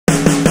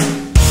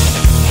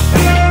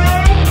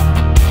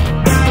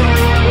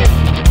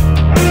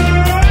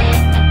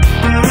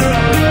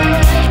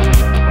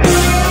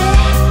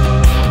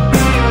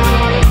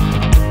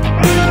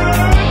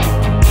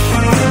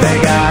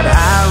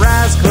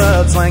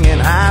slinging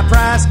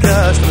high-priced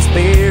custom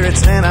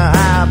spirits in a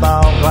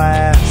highball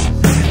glass,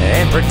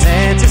 and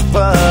pretentious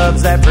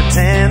pubs that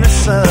pretend the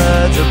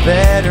suds are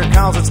better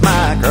cause it's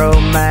micro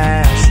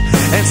mash,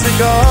 and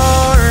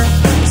cigar,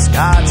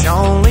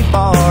 scotch-only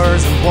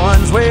bars, and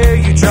ones where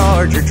you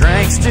charge your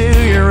drinks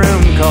to your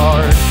room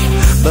card.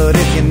 But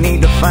if you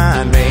need to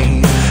find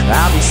me,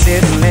 I'll be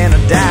sitting in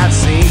a dive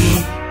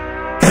seat,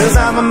 'cause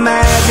I'm a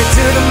magic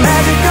to the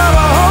magic of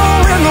a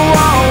hole in the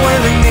wall,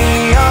 where the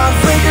neon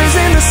flickers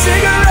in the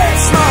cigarette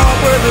smoke,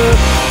 where the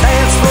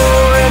dance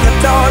floor and the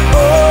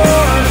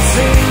dartboard have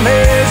seen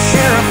their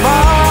share of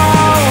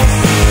falls.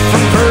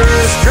 From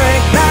first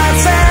drink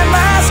nights and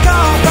last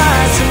call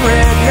fights and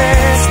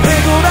rednecks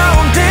pickled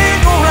on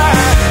Diggle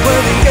Rye,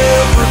 where the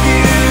Yelp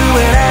review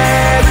and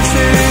average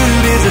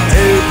food is a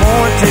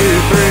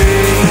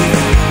 2.23,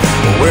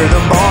 where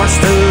the bar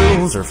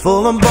stools are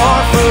full of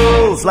bar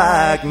fools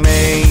like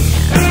me.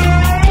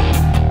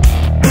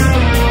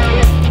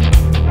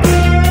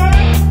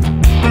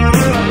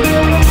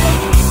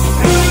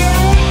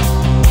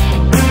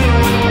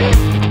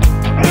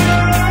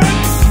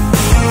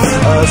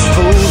 Us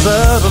fools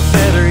of a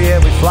feather, yeah,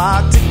 we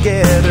flock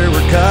together.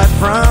 We're cut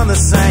from the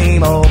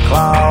same old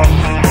cloth.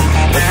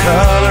 The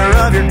color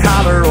of your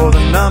collar or the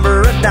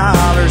number of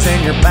dollars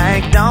in your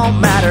bank don't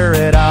matter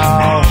at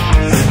all.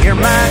 You're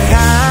my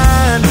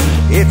kind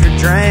if your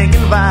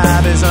drinking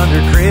vibe is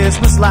under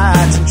Christmas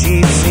lights and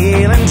cheap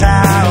ceiling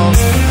tiles.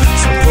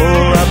 So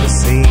pull up a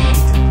seat,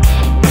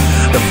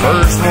 the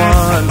first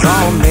one's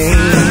on me.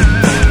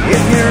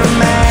 If you're a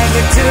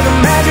magnet to the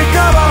magic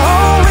of a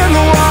hole in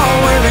the wall,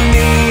 where the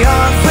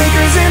neon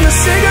flickers in the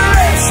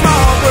cigarette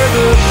smoke, where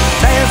the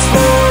dance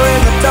floor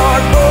and the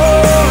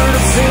dartboard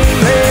have seen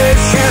their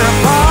share of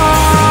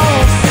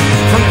falls.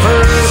 From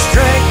first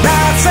drink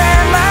nights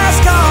and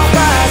last call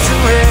fights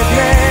and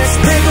rednecks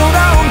pickled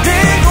on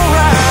Diggle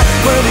Rye,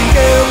 where the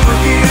Yelp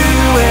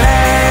review and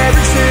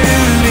average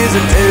food is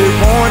a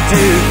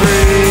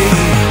 2.23,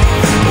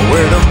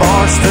 where the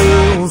bar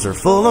stools are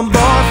full of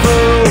bar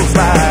fools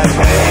like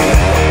me.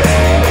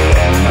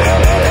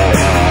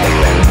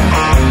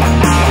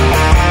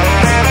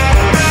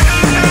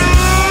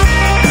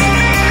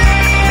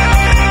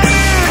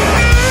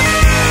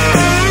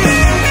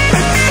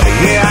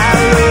 Yeah, I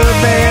love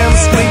them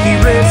squeaky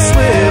riff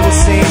swivel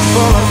seats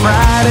full of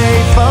Friday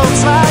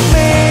folks like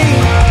me,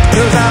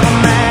 'cause I'm a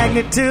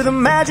magnet to the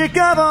magic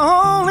of a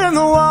hole in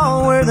the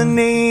wall, where the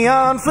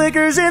neon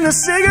flickers in the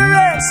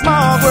cigarette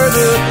smoke, where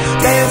the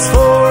dance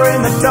floor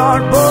and the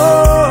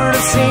dartboard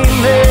have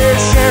seen their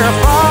share of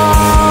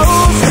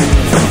falls.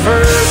 From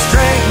first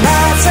drink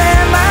nights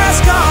and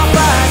last call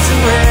fights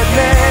and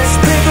rednecks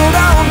pickled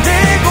on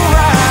Diggle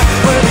Rye,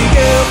 where the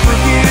Yelp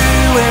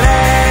review and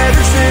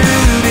average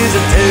food is a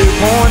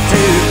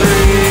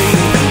 2.23,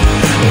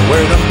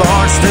 where the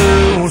bar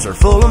stools are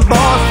full of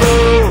bar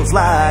fools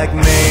like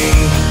me.